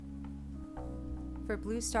For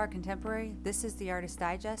Blue Star Contemporary, this is the Artist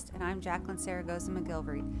Digest, and I'm Jacqueline Saragoza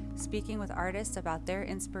McGilvery, speaking with artists about their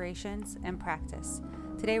inspirations and practice.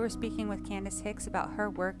 Today we're speaking with Candace Hicks about her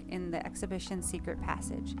work in the exhibition Secret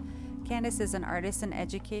Passage. Candace is an artist and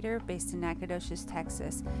educator based in Nacogdoches,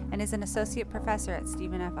 Texas, and is an associate professor at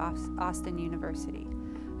Stephen F. Austin University.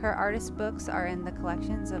 Her artist books are in the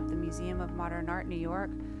collections of the Museum of Modern Art, New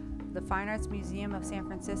York, the Fine Arts Museum of San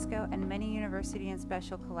Francisco, and many university and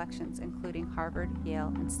special collections, including Harvard,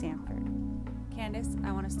 Yale, and Stanford. Candace,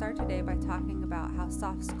 I want to start today by talking about how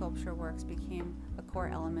soft sculpture works became a core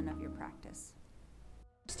element of your practice.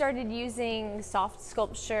 I started using soft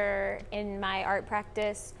sculpture in my art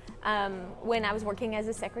practice when I was working as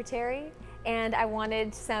a secretary, and I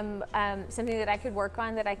wanted something that I could work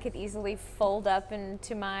on that I could easily fold up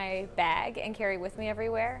into my bag and carry with me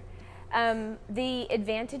everywhere. The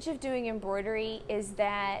advantage of doing embroidery is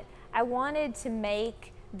that I wanted to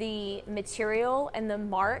make the material and the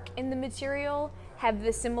mark in the material have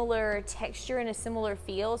the similar texture and a similar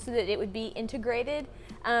feel so that it would be integrated.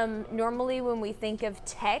 Normally when we think of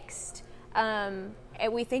text,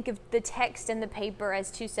 we think of the text and the paper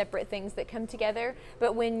as two separate things that come together,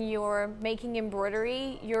 but when you're making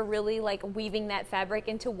embroidery, you're really like weaving that fabric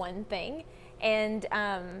into one thing. And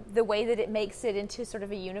the way that it makes it into sort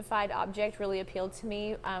of a unified object really appealed to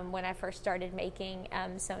me when I first started making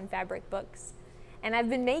sewn fabric books. And I've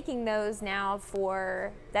been making those now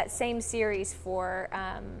for that same series for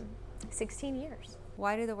 16 years.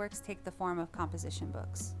 Why do the works take the form of composition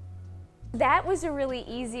books? That was a really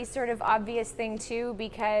easy, sort of obvious thing too,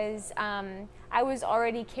 because I was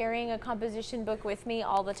already carrying a composition book with me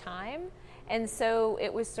all the time. And so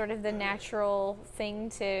it was sort of the natural thing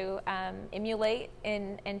to emulate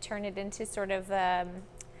and turn it into sort of,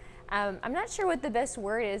 I'm not sure what the best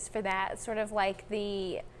word is for that, sort of like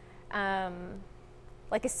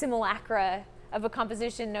like a simulacra of a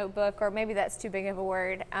composition notebook, or maybe that's too big of a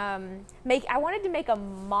word. I wanted to make a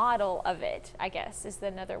model of it, I guess, is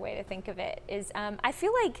another way to think of it. I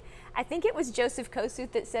think it was Joseph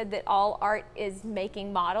Kosuth that said that all art is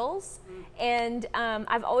making models. And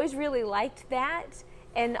I've always really liked that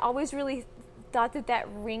and always really thought that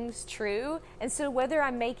rings true. And so whether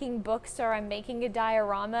I'm making books or I'm making a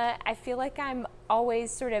diorama, I feel like I'm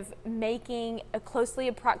always sort of making a closely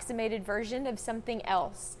approximated version of something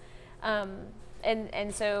else.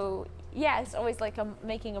 And so, yeah, it's always like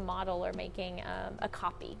making a model or making a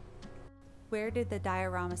copy. Where did the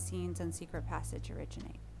diorama scenes in Secret Passage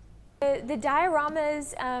originate? The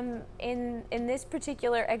dioramas in this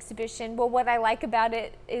particular exhibition, well, what I like about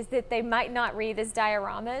it is that they might not read as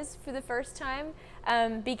dioramas for the first time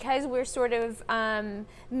because we're sort of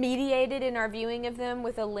mediated in our viewing of them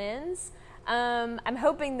with a lens. I'm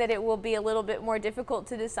hoping that it will be a little bit more difficult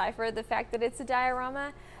to decipher the fact that it's a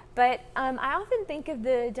diorama. But I often think of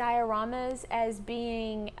the dioramas as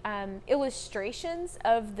being illustrations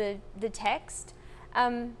of the text.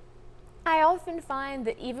 I often find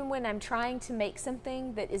that even when I'm trying to make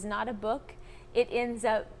something that is not a book, it ends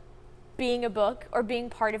up being a book or being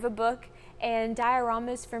part of a book. And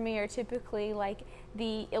dioramas for me are typically like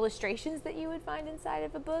the illustrations that you would find inside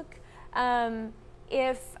of a book.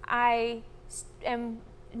 If I am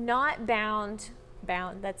not bound,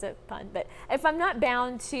 that's a pun, but if I'm not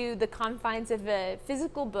bound to the confines of a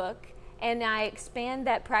physical book and I expand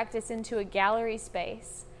that practice into a gallery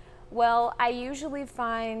space, well, I usually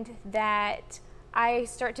find that I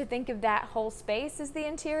start to think of that whole space as the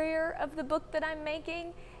interior of the book that I'm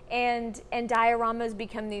making, and dioramas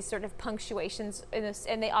become these sort of punctuations,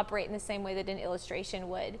 and they operate in the same way that an illustration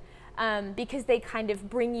would, because they kind of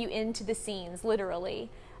bring you into the scenes, literally,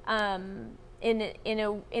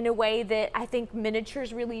 in a way that I think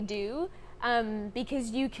miniatures really do,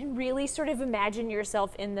 because you can really sort of imagine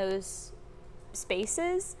yourself in those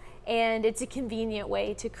spaces, and it's a convenient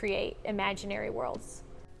way to create imaginary worlds.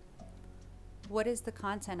 What is the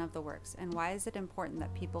content of the works, and why is it important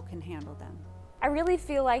that people can handle them? I really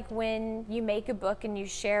feel like when you make a book and you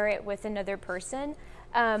share it with another person,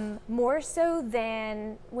 more so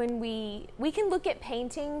than when we can look at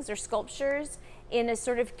paintings or sculptures in a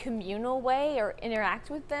sort of communal way or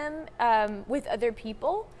interact with them with other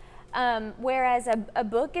people, whereas a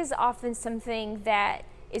book is often something that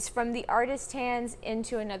is from the artist's hands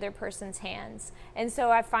into another person's hands. And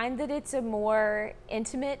so I find that it's a more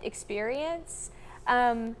intimate experience.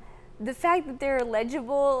 The fact that they're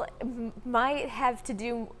legible might have to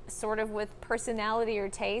do sort of with personality or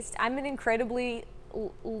taste. I'm an incredibly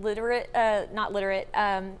literal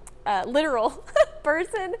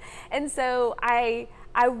person, and so I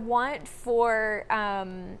want for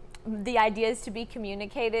the ideas to be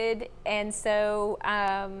communicated, and so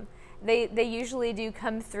they usually do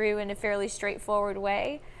come through in a fairly straightforward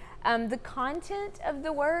way. The content of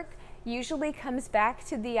the work usually comes back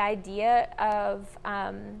to the idea of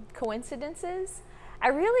coincidences. I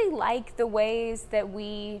really like the ways that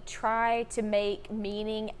we try to make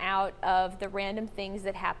meaning out of the random things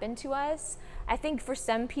that happen to us. I think for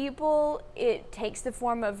some people it takes the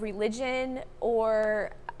form of religion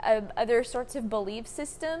or other sorts of belief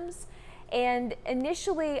systems. And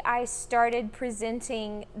initially I started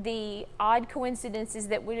presenting the odd coincidences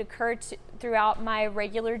that would occur throughout my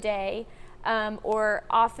regular day, or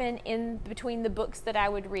often in between the books that I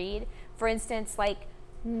would read. For instance, like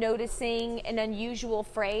noticing an unusual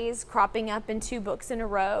phrase cropping up in 2 books in a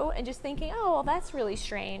row and just thinking, oh, well, that's really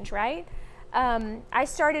strange, right? I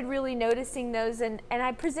started really noticing those, and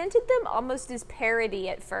I presented them almost as parody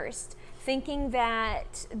at first, thinking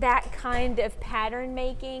that that kind of pattern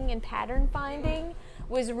making and pattern finding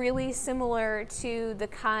was really similar to the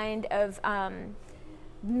kind of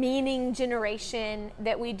meaning generation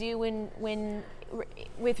that we do when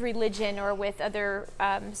with religion or with other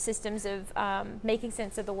systems of making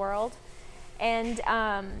sense of the world. And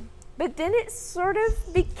but then it sort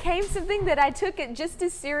of became something that I took it just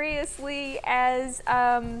as seriously as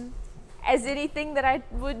anything that I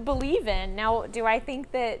would believe in. Now, do I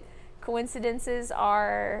think that coincidences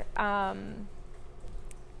are,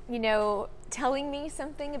 telling me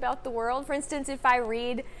something about the world? For instance, if I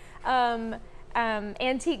read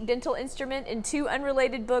Antique Dental Instrument in 2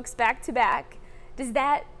 unrelated books back to back, does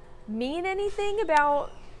that mean anything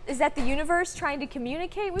about, is that the universe trying to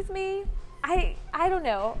communicate with me? I don't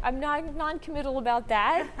know. I'm not non-committal about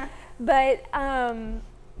that, but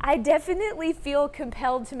I definitely feel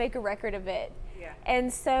compelled to make a record of it. Yeah.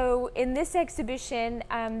 And so in this exhibition,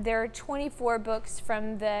 there are 24 books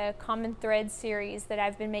from the Common Thread series that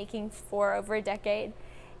I've been making for over a decade,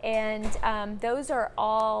 and those are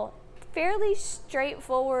all fairly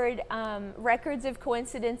straightforward records of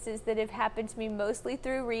coincidences that have happened to me mostly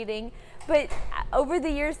through reading. But over the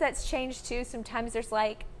years, that's changed too. Sometimes there's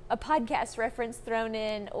like a podcast reference thrown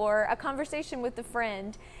in or a conversation with a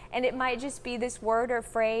friend, and it might just be this word or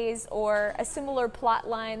phrase or a similar plot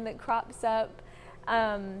line that crops up.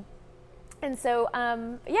 And so,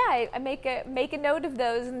 I make a note of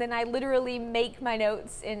those, and then I literally make my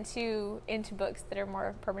notes into books that are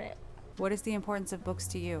more permanent. What is the importance of books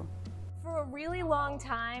to you? For a really long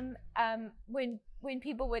time, when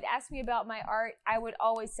people would ask me about my art, I would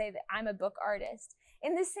always say that I'm a book artist.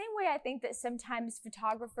 In the same way, I think that sometimes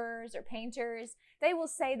photographers or painters, they will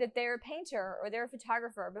say that they're a painter or they're a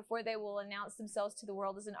photographer before they will announce themselves to the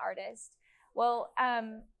world as an artist. Well,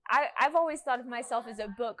 I've always thought of myself as a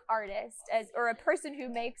book artist, or a person who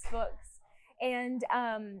makes books. And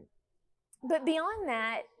but beyond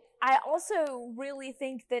that, I also really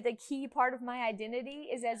think that a key part of my identity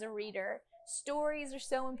is as a reader. Stories are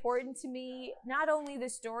so important to me, not only the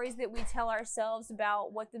stories that we tell ourselves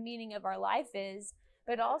about what the meaning of our life is,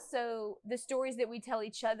 but also the stories that we tell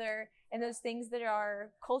each other and those things that are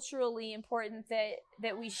culturally important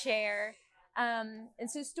that we share. And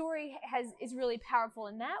so story is really powerful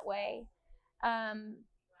in that way.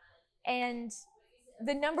 And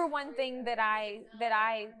the number one thing that I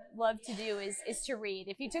love to do is to read.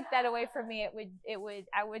 If you took that away from me,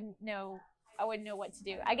 I wouldn't know what to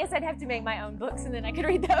do. I guess I'd have to make my own books and then I could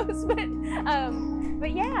read those.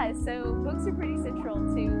 But yeah, so books are pretty central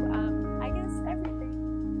to